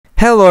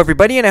Hello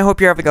everybody, and I hope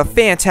you're having a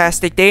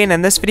fantastic day. And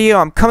in this video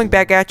I'm coming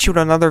back at you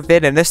with another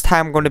vid, and this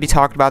time I'm going to be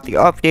talking about the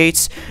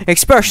updates,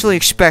 especially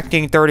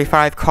expecting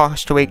 35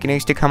 Cost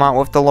Awakenings to come out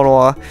with the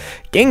little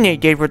thing they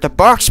did with the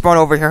box spawn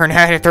over here and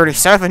added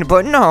 37,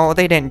 but no,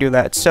 they didn't do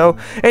that. So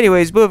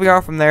anyways, moving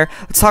on from there,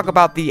 let's talk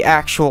about the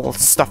actual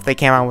stuff they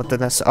came out with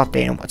in this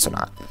update and what's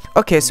not.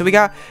 Okay, so we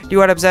got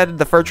new items added,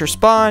 the furniture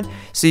spawn,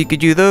 so you could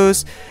do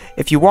those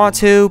if you want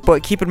to,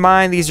 but keep in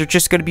mind these are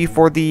just going to be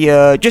for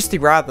the just to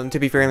grab them, to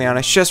be fairly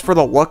honest, just for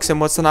the looks and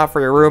what's not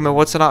for your room and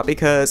what's not,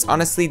 because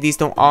honestly these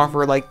don't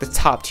offer like the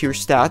top tier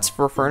stats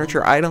for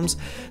furniture items.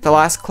 The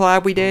last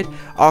collab we did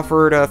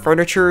offered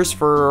furnitures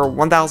for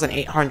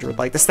 1,800,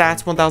 like the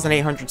stats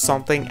 1,800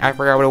 something, I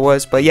forgot what it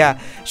was, but yeah,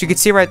 as you can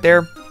see right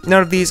there,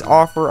 none of these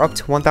offer up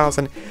to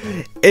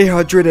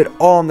 1,800 at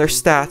all in their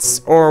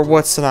stats or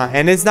what's not.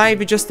 And it's not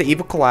even just the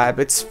evil collab,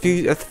 it's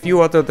a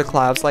few other the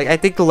collabs. Like I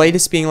think the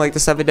latest being like the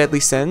 7 deadly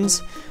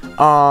sins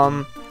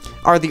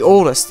are the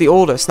oldest,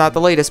 not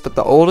the latest, but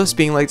the oldest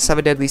being like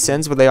 7 deadly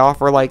sins, where they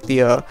offer like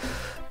the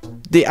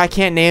I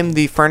can't name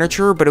the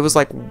furniture, but it was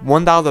like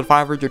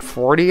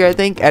 1,540 I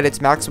think at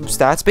its maximum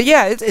stats. But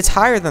yeah, it's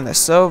higher than this,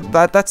 so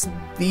that's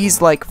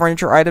these like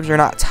furniture items are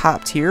not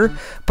top tier,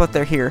 but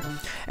they're here.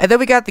 And then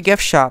we got the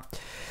gift shop.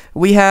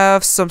 We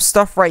have some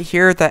stuff right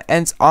here that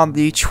ends on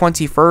the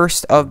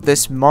 21st of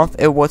this month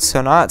and what's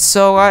not,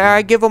 so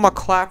I give them a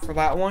clap for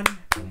that one.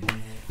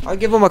 I'll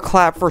give them a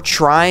clap for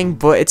trying,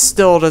 but it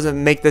still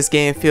doesn't make this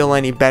game feel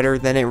any better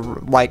than it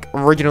like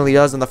originally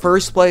does in the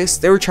first place.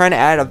 They were trying to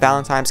add a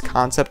Valentine's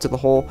concept to the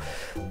whole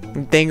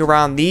thing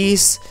around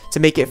these to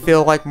make it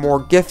feel like more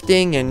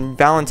gifting and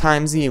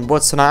Valentine's-y and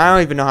what's not. I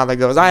don't even know how that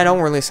goes. I don't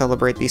really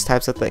celebrate these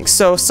types of things,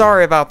 so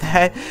sorry about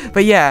that.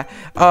 But yeah,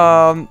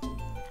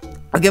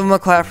 I'll give them a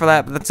clap for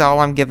that, but that's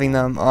all I'm giving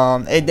them.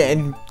 It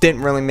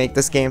didn't really make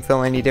this game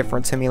feel any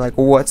different to me, like,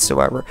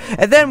 whatsoever.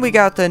 And then we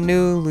got the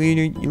new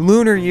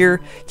Lunar Year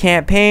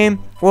campaign.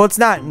 Well, it's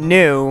not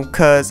new,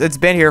 because it's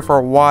been here for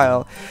a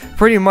while.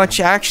 Pretty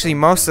much, actually,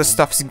 most of the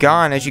stuff's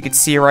gone, as you can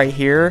see right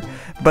here.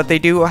 But they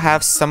do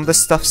have some of the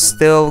stuff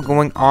still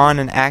going on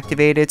and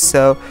activated,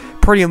 so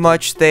pretty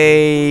much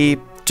they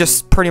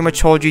just pretty much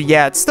told you,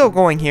 yeah, it's still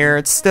going here,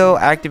 it's still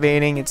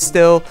activating, it's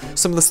still,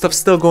 some of the stuff's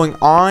still going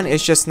on,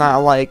 it's just not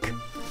like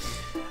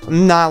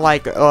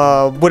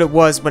what it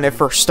was when it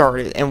first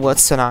started and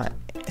what's not.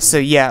 So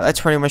yeah,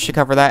 that's pretty much to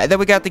cover that. And then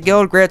we got the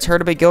Guild Grand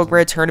Tournament. Guild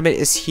Grand Tournament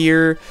is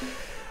here.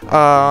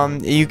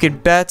 You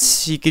could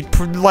bet, you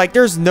could, like,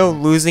 there's no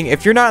losing.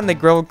 If you're not in the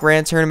Guild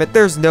Grand Tournament,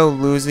 there's no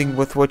losing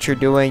with what you're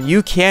doing.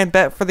 You can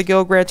bet for the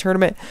Guild Grand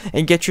Tournament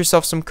and get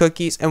yourself some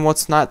cookies and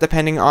what's not,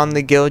 depending on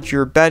the guild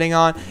you're betting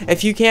on.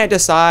 If you can't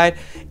decide,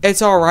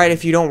 it's alright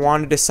if you don't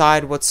want to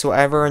decide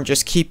whatsoever and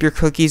just keep your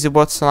cookies and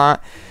what's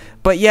not.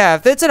 But yeah,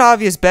 if it's an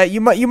obvious bet,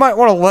 you might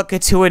want to look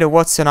into it and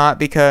what's not,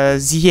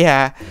 because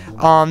yeah,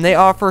 they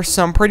offer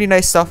some pretty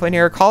nice stuff in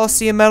here.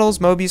 Coliseum medals,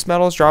 Mobius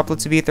medals,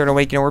 droplets of ether, and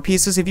awakening ore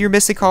pieces. If you're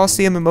missing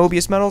Coliseum and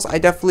Mobius medals, I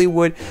definitely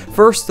would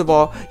first of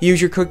all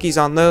use your cookies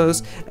on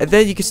those, and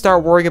then you can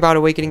start worrying about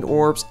awakening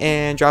orbs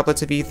and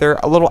droplets of ether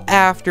a little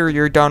after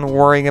you're done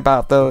worrying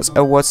about those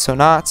and what's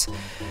not.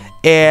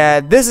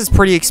 And this is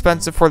pretty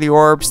expensive for the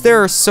orbs.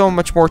 There are so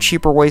much more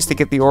cheaper ways to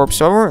get the orbs,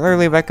 so I wouldn't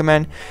really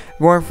recommend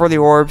going for the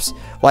orbs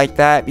like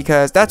that,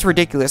 because that's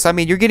ridiculous. I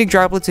mean, you're getting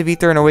droplets of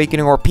ether and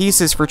awakening ore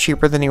pieces for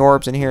cheaper than the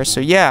orbs in here, so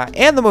yeah.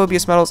 And the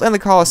Mobius medals and the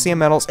Coliseum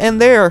medals, and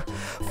they're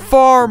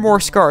far more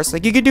scarce.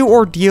 Like, you could do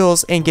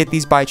ordeals and get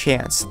these by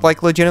chance,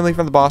 like legitimately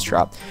from the boss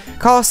drop.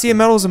 Coliseum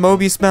medals and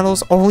Mobius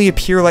medals only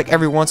appear like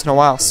every once in a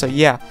while, so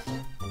yeah.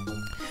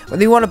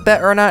 Whether you want to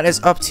bet or not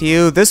is up to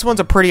you. This one's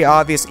a pretty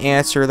obvious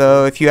answer,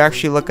 though. If you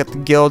actually look at the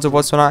guilds of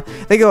what's not,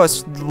 they go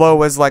as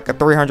low as like a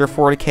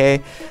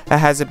 340k that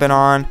hasn't been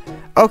on.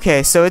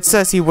 Okay, so it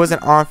says he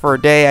wasn't on for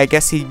a day. I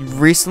guess he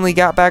recently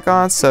got back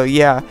on, so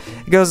yeah,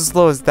 it goes as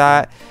low as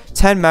that.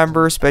 10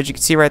 members, but as you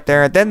can see right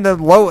there, and then the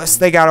lowest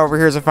they got over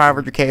here is a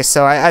 500k,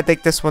 so I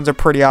think this one's a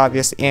pretty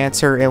obvious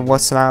answer and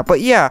what's not.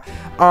 But yeah,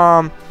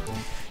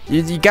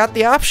 you got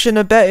the option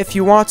to bet if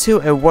you want to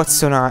and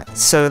what's not,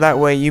 so that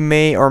way you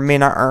may or may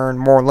not earn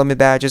more limit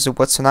badges and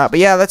what's not. But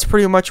yeah, that's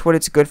pretty much what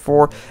it's good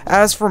for.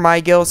 As for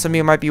my guild, some of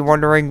you might be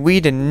wondering, we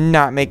did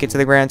not make it to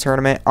the grand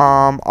tournament.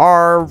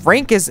 Our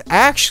rank is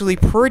actually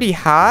pretty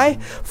high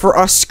for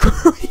us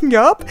screwing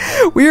up.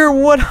 We are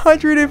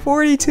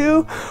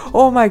 142.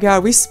 Oh my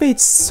god, we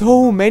made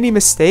so many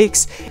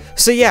mistakes.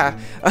 So yeah,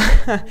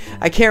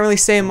 I can't really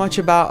say much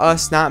about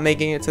us not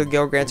making it to the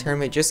Guild Grand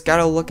Tournament. Just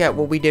gotta look at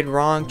what we did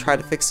wrong, try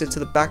to fix it to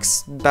the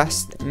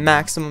best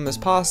maximum as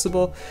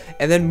possible,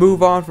 and then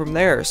move on from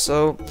there.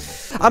 So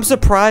I'm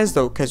surprised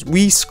though, because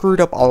we screwed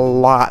up a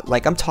lot.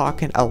 Like, I'm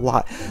talking a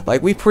lot.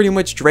 Like, we pretty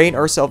much drained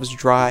ourselves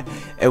dry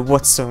and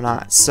what's so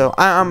not. So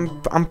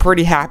I'm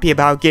pretty happy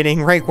about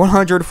getting rank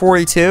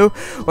 142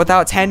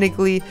 without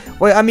technically,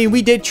 well, I mean,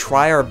 we did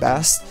try our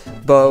best,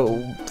 but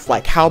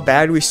like how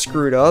bad we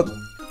screwed up,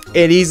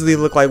 it easily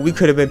looked like we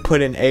could have been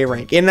put in A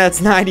rank, and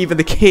that's not even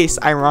the case,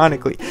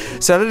 ironically.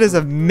 So that is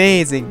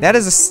amazing. That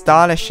is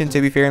astonishing,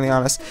 to be fairly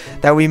honest,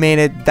 that we made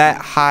it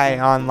that high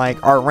on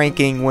like our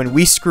ranking when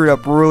we screwed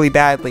up really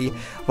badly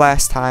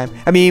last time.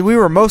 I mean, we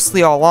were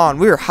mostly all on.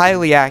 We were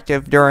highly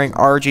active during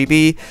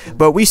RGB,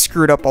 but we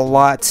screwed up a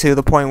lot to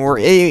the point where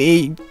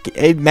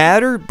it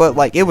mattered, but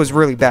like it was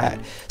really bad.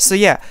 So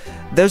yeah,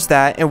 there's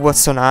that and what's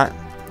so not.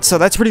 So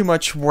that's pretty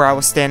much where I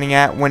was standing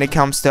at when it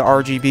comes to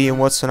RGB and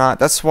what's so not.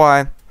 That's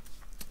why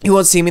you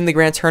won't see me in the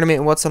grand tournament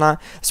and what's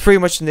not. It's pretty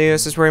much the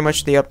news. It's pretty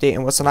much the update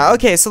and what's not.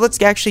 Okay, so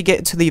let's actually get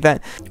into the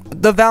event.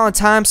 The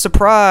Valentine's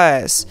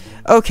surprise.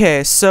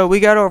 Okay, so we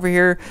got over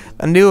here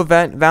a new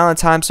event,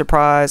 Valentine's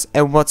surprise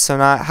and what's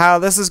not. How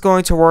this is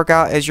going to work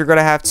out is you're going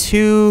to have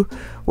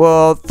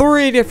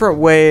three different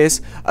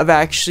ways of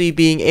actually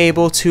being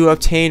able to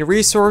obtain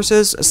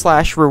resources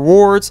 /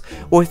 rewards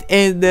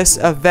within this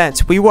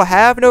event. We will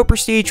have no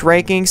prestige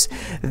rankings,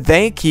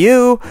 thank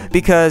you,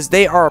 because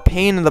they are a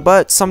pain in the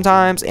butt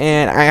sometimes,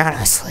 and I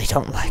honestly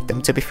don't like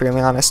them, to be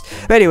fairly honest.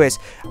 But anyways,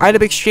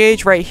 item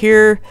exchange right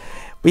here.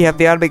 We have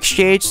the item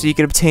exchange, so you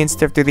can obtain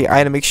stuff through the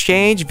item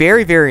exchange.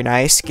 Very, very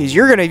nice, because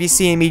you're going to be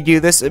seeing me do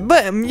this,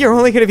 but you're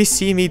only going to be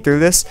seeing me through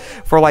this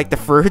for, like, the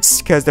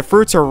fruits, because the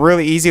fruits are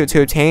really easy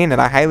to obtain,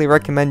 and I highly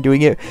recommend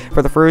doing it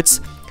for the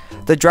fruits.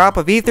 The drop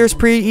of ether is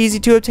pretty easy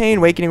to obtain.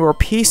 Awakening Orb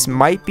Peace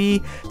might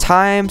be.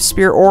 Time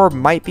Spirit Orb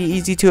might be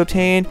easy to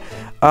obtain.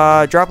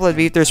 Droplet of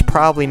ether is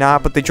probably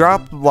not, but the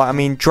drop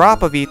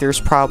of ether is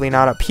probably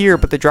not up here,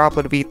 but the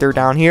droplet of ether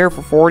down here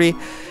for 40,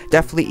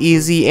 definitely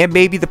easy. And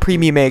maybe the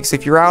premium eggs.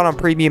 If you're out on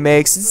premium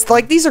eggs, it's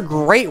like these are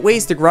great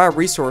ways to grab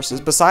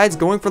resources besides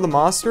going for the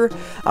monster.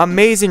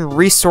 Amazing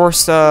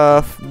resource,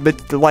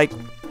 but like,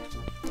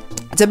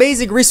 it's an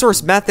amazing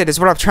resource method is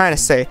what I'm trying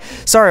to say.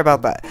 Sorry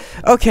about that.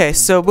 Okay,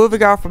 so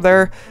moving on from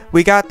there,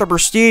 we got the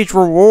prestige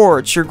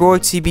rewards. You're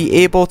going to be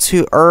able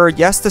to earn,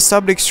 yes, the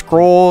summoning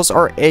scrolls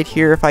are in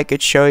here, if I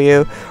could show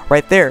you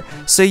right there.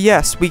 So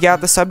yes, we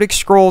got the summoning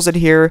scrolls in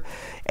here,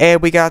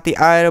 and we got the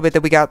item, and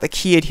then we got the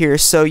key in here.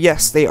 So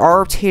yes, they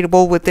are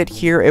obtainable with it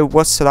here, and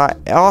what's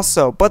not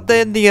also. But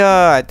then the,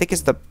 I think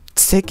it's the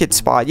ticket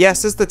spot.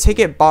 Yes, it's the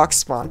ticket box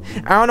spawn.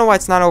 I don't know why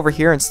it's not over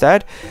here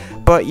instead,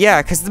 but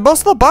yeah, because most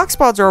of the box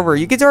spots are over.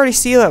 You can already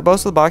see that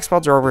most of the box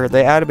spots are over here.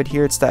 They added it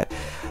here instead.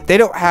 They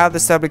don't have the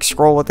stomach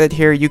scroll with it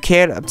here. You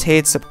can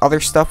obtain some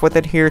other stuff with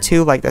it here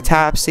too, like the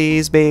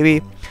tapsies,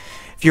 maybe.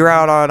 If you're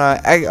out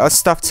on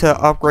stuff to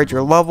upgrade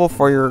your level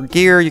for your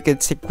gear, you can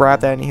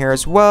grab that in here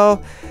as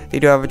well. They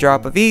do have a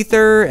drop of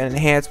ether and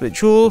enhancement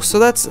jewels, so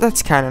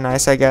that's kind of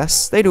nice, I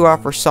guess. They do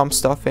offer some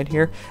stuff in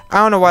here. I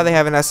don't know why they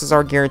have an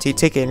SSR guaranteed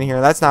ticket in here.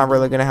 That's not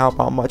really going to help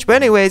out much. But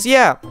anyways,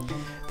 yeah.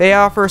 They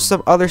offer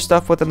some other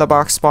stuff within the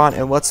box spawn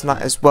and what's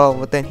not as well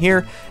within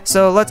here.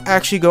 So let's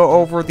actually go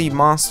over the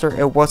monster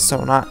and what's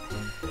so not.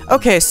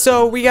 Okay,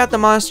 so we got the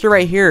monster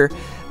right here.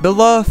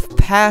 Beloved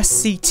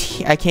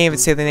Passiti, I can't even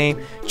say the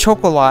name,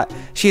 Chocolat.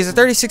 She is a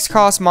 36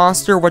 cost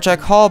monster, which I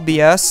call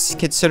BS,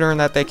 considering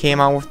that they came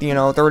out with, you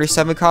know,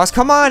 37 cost.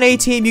 Come on,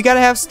 A-Team, you gotta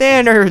have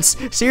standards.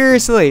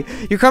 Seriously,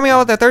 you're coming out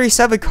with a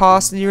 37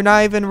 cost, and you're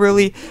not even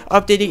really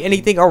updating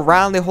anything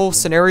around the whole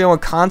scenario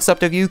and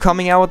concept of you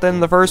coming out with it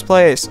in the first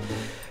place.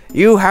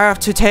 You have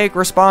to take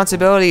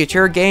responsibility. It's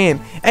your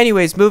game.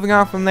 Anyways, moving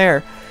on from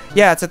there.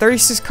 Yeah, it's a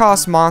 36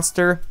 cost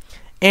monster.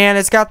 And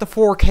it's got the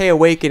 4K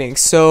awakening,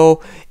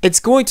 so it's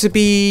going to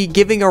be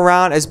giving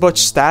around as much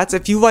stats.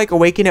 If you like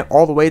awaken it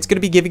all the way, it's going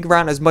to be giving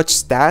around as much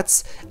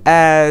stats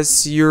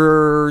as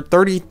your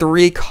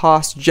 33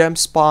 cost gem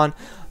spawn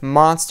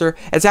monster.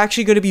 It's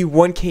actually going to be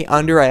 1K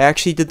under. I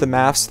actually did the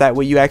math so that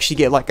way you actually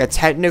get like a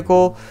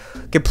technical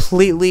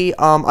completely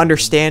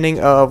understanding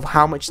of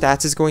how much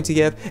stats is going to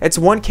give. It's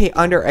 1K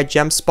under a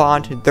gem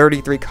spawn to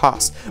 33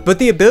 cost, but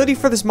the ability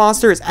for this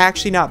monster is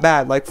actually not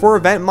bad. Like for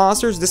event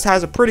monsters, this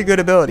has a pretty good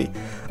ability.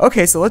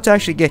 Okay, so let's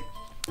actually get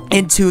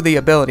into the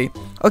ability.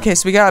 Okay,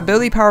 so we got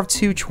ability power of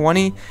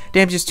 220,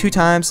 damages 2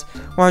 times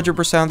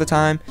 100% of the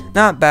time.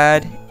 Not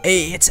bad.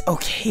 It's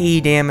okay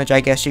damage, I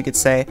guess you could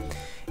say.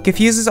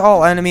 Confuses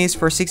all enemies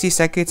for 60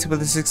 seconds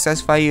with a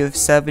success value of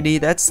 70.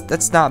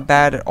 That's not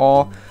bad at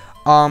all.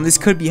 This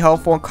could be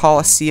helpful in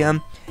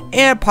Coliseum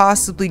and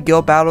possibly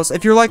guild battles.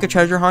 If you're like a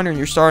treasure hunter and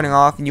you're starting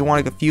off and you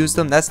want to confuse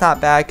them, that's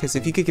not bad, because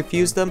if you can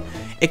confuse them,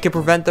 it can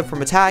prevent them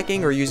from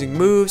attacking or using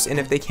moves, and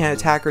if they can't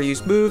attack or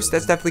use moves,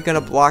 that's definitely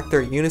going to block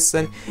their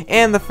Unison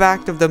and the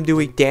fact of them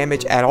doing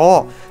damage at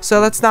all.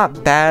 So that's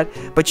not bad,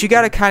 but you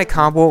got to kind of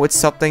combo it with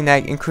something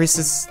that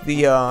increases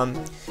the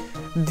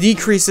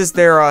decreases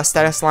their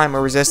status line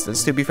or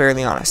resistance, to be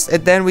fairly honest.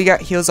 And then we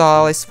got heals all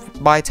allies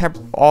by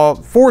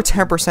for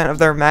 10% of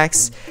their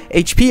max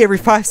HP every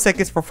 5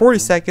 seconds for 40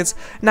 seconds.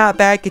 Not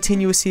bad.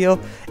 Continuous heal,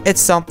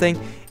 it's something.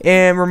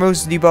 And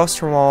removes debuffs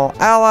from all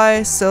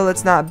allies, so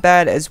that's not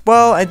bad as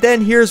well. And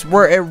then here's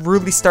where it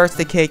really starts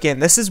to kick in.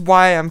 This is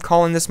why I'm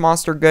calling this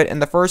monster good in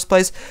the first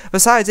place,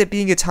 besides it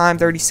being a time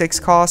 36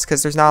 cost,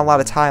 because there's not a lot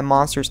of time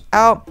monsters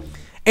out.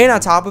 And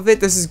on top of it,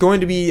 this is going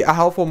to be a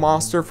helpful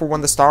monster for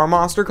when the star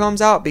monster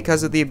comes out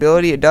because of the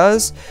ability it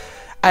does.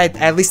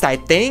 at least I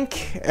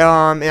think.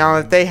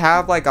 If they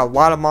have like a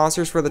lot of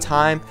monsters for the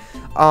time,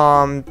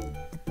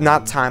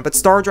 not time, but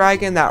Star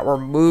Dragon that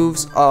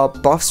removes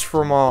buffs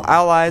from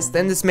allies,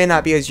 then this may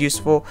not be as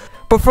useful.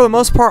 But for the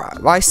most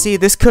part, I see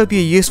this could be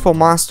a useful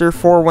monster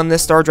for when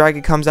this Star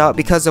Dragon comes out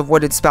because of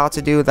what it's about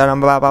to do that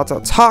I'm about to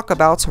talk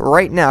about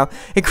right now.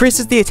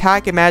 Increases the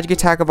attack and magic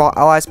attack of all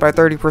allies by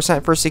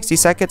 30% for 60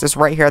 seconds. It's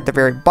right here at the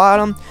very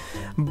bottom.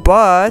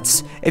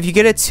 But if you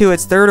get it to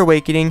its third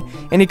awakening,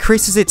 it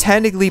increases it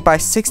technically by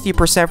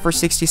 60% for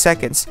 60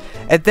 seconds.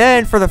 And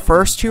then for the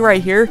first two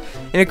right here,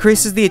 it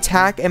increases the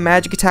attack and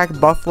magic attack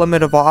buff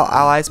limit of all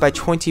allies by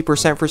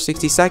 20% for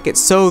 60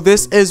 seconds. So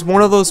this is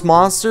one of those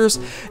monsters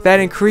that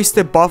increase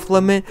the buff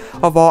limit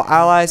of all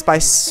allies by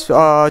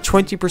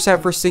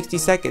 20% for 60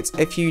 seconds.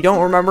 If you don't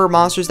remember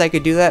monsters that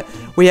could do that,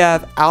 we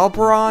have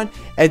Alberon,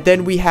 and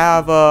then we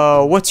have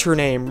what's her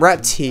name,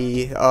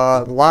 Repti,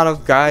 a lot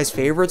of guys'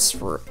 favorites.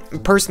 For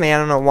personally, I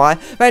don't know why,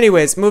 but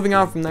anyways, moving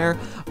on from there.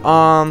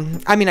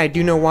 I mean, I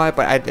do know why,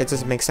 but it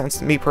doesn't make sense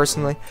to me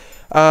personally.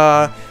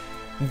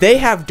 They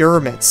have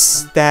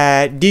Dermits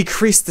that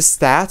decrease the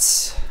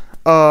stats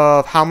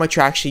of how much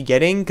you're actually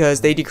getting,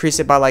 because they decrease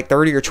it by like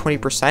 30 or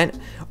 20%,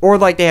 or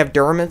like they have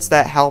Dermits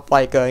that help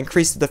like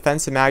increase the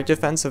defense and mag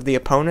defense of the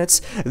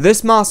opponents.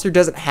 This monster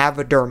doesn't have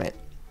a Dermit,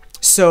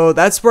 so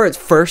that's where it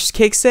first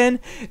kicks in.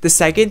 The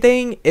second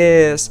thing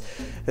is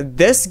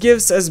this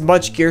gives as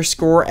much gear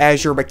score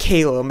as your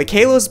Michaela.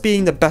 Michaela's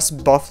being the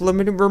best buff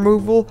limit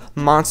removal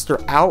monster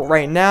out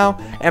right now,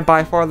 and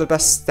by far the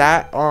best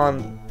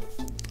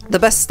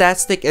stat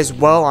stick as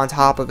well on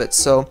top of it.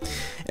 So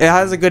it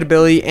has a good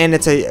ability, and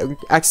it's a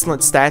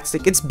excellent stat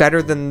stick. It's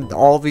better than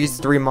all these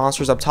three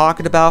monsters I'm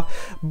talking about.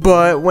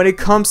 But when it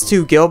comes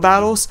to guild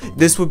battles,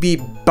 this would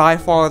be by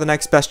far the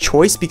next best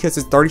choice because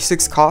it's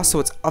 36 cost, so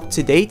it's up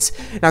to date.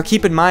 Now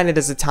keep in mind it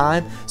is a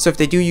time, so if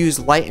they do use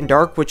light and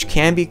dark, which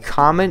can be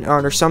common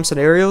under some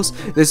scenarios,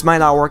 this might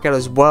not work out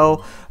as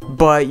well.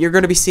 But you're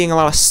going to be seeing a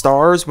lot of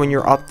stars when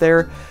you're up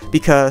there,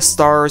 because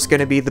star is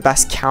going to be the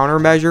best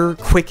countermeasure,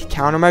 quick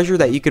countermeasure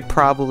that you could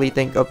probably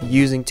think of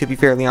using, to be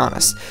fairly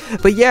honest.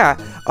 But yeah,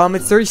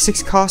 it's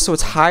 36 cost, so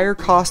it's higher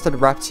cost than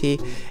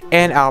Repti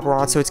and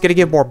Alberon, so it's going to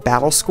give more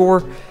battle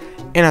score.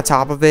 And on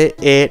top of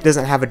it, it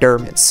doesn't have a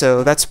Dermit,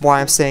 so that's why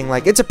I'm saying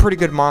like it's a pretty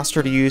good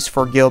monster to use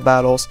for guild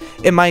battles.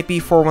 It might be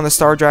for when the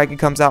Star Dragon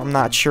comes out, I'm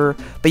not sure,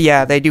 but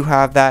yeah, they do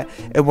have that.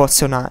 It was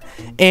so not.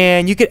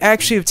 And you could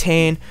actually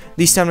obtain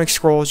these summoning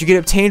scrolls. You can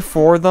obtain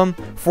 4 of them.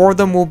 4 of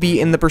them will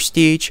be in the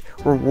prestige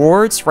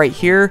rewards right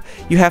here.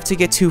 You have to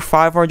get to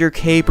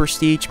 500k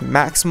prestige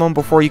maximum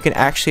before you can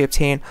actually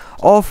obtain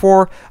all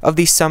 4 of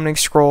these summoning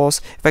scrolls.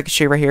 If I could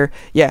show you right here,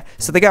 yeah.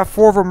 So they got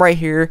 4 of them right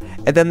here,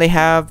 and then they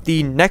have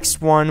the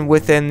next one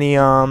within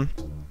the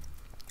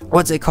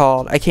what's it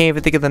called? I can't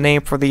even think of the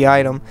name for the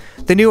item.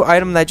 The new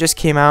item that just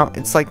came out.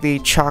 It's like the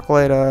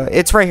chocolate.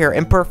 It's right here,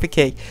 Imperfect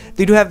Cake.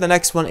 They do have the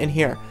next one in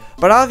here.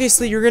 But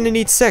obviously, you're going to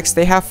need 6.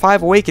 They have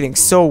 5 awakenings.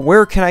 So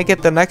where can I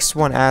get the next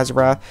one,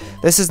 Azra?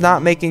 This is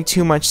not making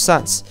too much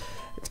sense,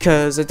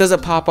 because it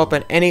doesn't pop up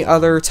in any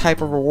other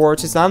type of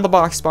rewards. It's not in the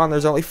box spawn.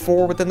 There's only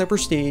 4 within the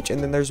prestige,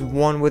 and then there's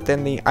 1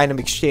 within the item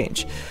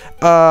exchange.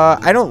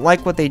 I don't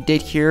like what they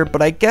did here,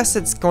 but I guess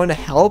it's going to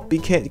help,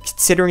 because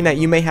considering that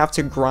you may have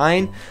to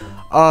grind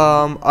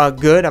a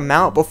good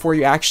amount before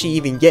you actually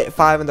even get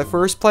 5 in the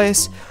first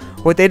place.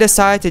 What they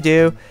decided to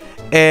do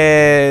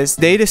is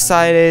they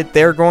decided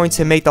they're going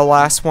to make the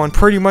last one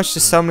pretty much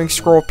the summoning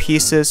scroll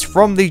pieces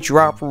from the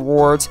drop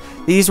rewards.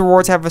 These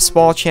rewards have a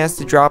small chance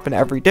to drop in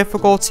every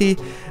difficulty,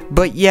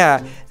 but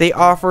yeah, they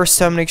offer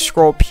summoning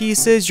scroll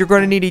pieces. You're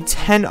going to need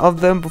 10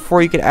 of them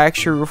before you can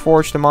actually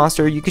reforge the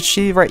monster. You can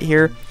see right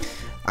here,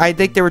 I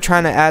think they were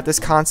trying to add this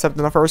concept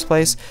in the first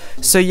place.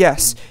 So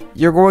yes,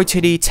 you're going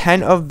to need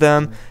 10 of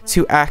them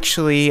to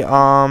actually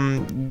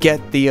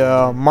get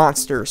the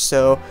monster.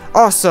 So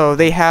also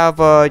they have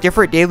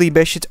different daily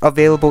missions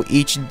available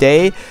each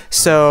day.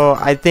 So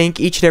I think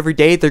each and every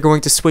day they're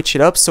going to switch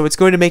it up. So it's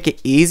going to make it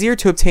easier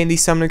to obtain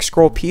these summoning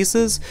scroll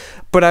pieces.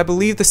 But I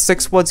believe the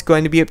 6th one's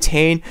going to be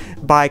obtained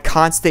by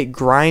constant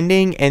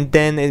grinding, and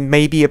then it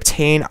may be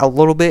obtained a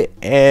little bit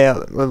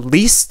at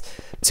least,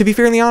 to be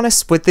fairly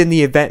honest, within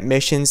the event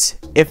missions,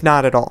 if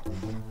not at all.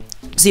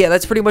 So yeah,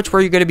 that's pretty much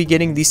where you're going to be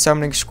getting these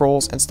summoning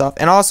scrolls and stuff.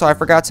 And also, I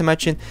forgot to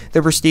mention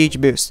the prestige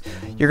boost.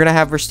 You're going to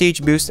have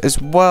prestige boost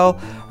as well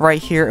right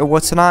here at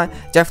What's Not.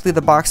 Definitely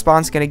the box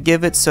spawn's going to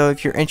give it, so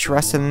if you're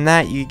interested in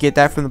that, you get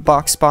that from the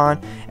box spawn.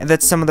 And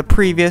that's some of the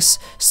previous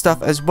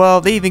stuff as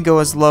well. They even go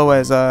as low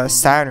as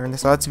Saturn,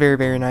 so that's very,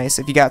 very nice.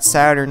 If you got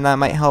Saturn, that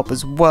might help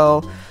as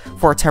well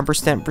for a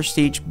 10%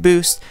 prestige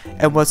boost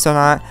and What's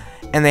Not.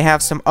 And they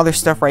have some other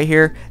stuff right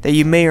here that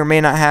you may or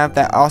may not have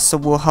that also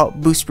will help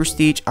boost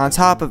prestige on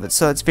top of it.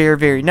 So it's very,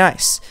 very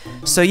nice.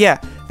 So yeah,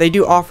 they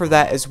do offer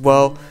that as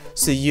well.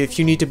 So if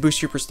you need to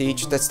boost your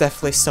prestige, that's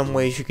definitely some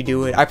ways you could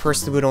do it. I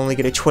personally would only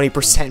get a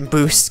 20%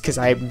 boost because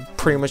I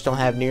pretty much don't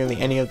have nearly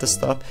any of the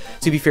stuff,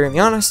 to be fairly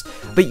honest.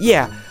 But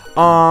yeah,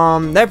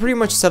 that pretty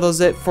much settles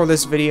it for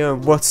this video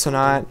and What's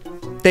Not.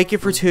 thank you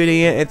for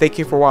tuning in, and thank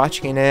you for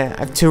watching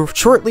it. To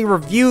shortly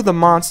review the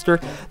monster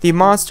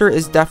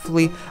is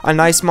definitely a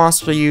nice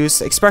monster to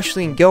use,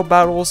 especially in guild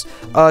battles.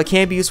 It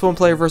can be useful in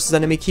player versus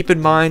enemy. Keep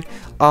in mind,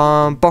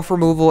 buff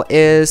removal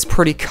is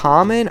pretty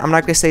common. I'm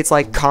not going to say it's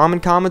like common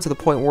to the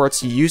point where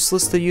it's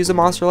useless to use a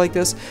monster like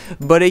this,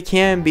 but it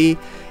can be,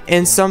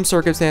 in some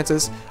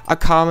circumstances, a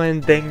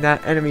common thing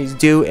that enemies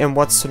do and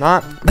what's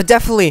not. But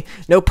definitely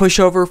no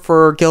pushover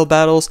for guild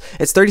battles.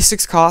 It's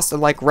 36 cost,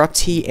 and like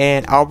Repti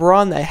and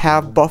Alberon that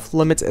have buff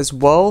limits as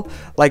well.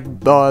 Like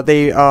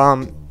they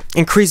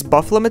increase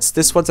buff limits.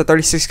 This one's at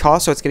 36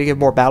 cost, so it's going to give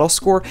more battle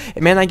score.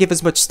 It may not give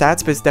as much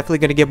stats, but it's definitely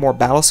going to give more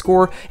battle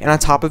score, and on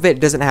top of it,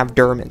 it doesn't have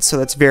Dermot, so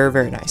that's very,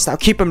 very nice. Now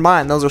keep in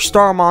mind, those are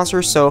star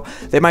monsters, so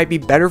they might be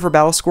better for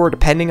battle score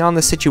depending on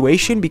the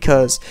situation,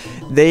 because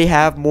they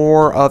have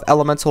more of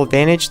elemental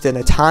advantage than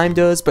a time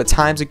does, but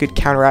time's a good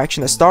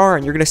counteraction to star,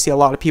 and you're going to see a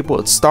lot of people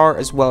with star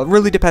as well. It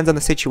really depends on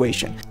the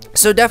situation.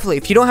 So definitely,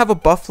 if you don't have a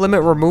buff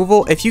limit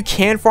removal, if you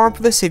can farm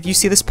for this, if you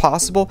see this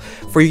possible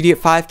for you to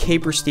get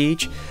 5k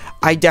prestige,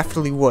 I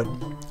definitely would.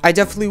 I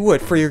definitely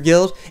would. For your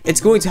guild, it's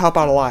going to help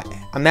out a lot.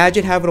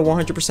 Imagine having a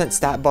 100%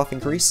 stat buff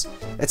increase.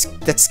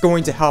 That's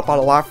going to help out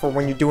a lot for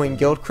when you're doing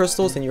guild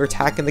crystals and you're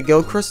attacking the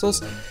guild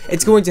crystals.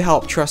 It's going to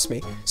help, trust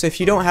me. So if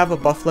you don't have a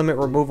buff limit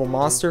removal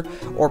monster,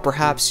 or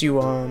perhaps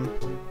you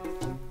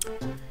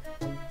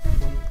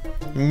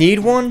need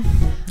one,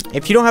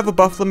 if you don't have a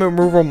buff limit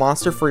removal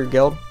monster for your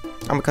guild,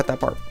 I'm gonna cut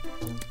that part.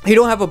 If you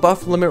don't have a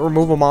buff limit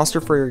removal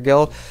monster for your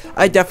guild,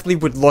 I definitely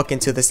would look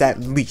into this at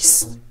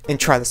least and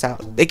try this out.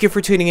 Thank you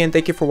for tuning in.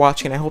 Thank you for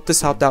watching. I hope this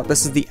helped out.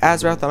 This is the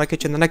Azrath, and I'll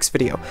catch you in the next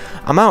video.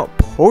 I'm out.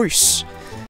 Peace.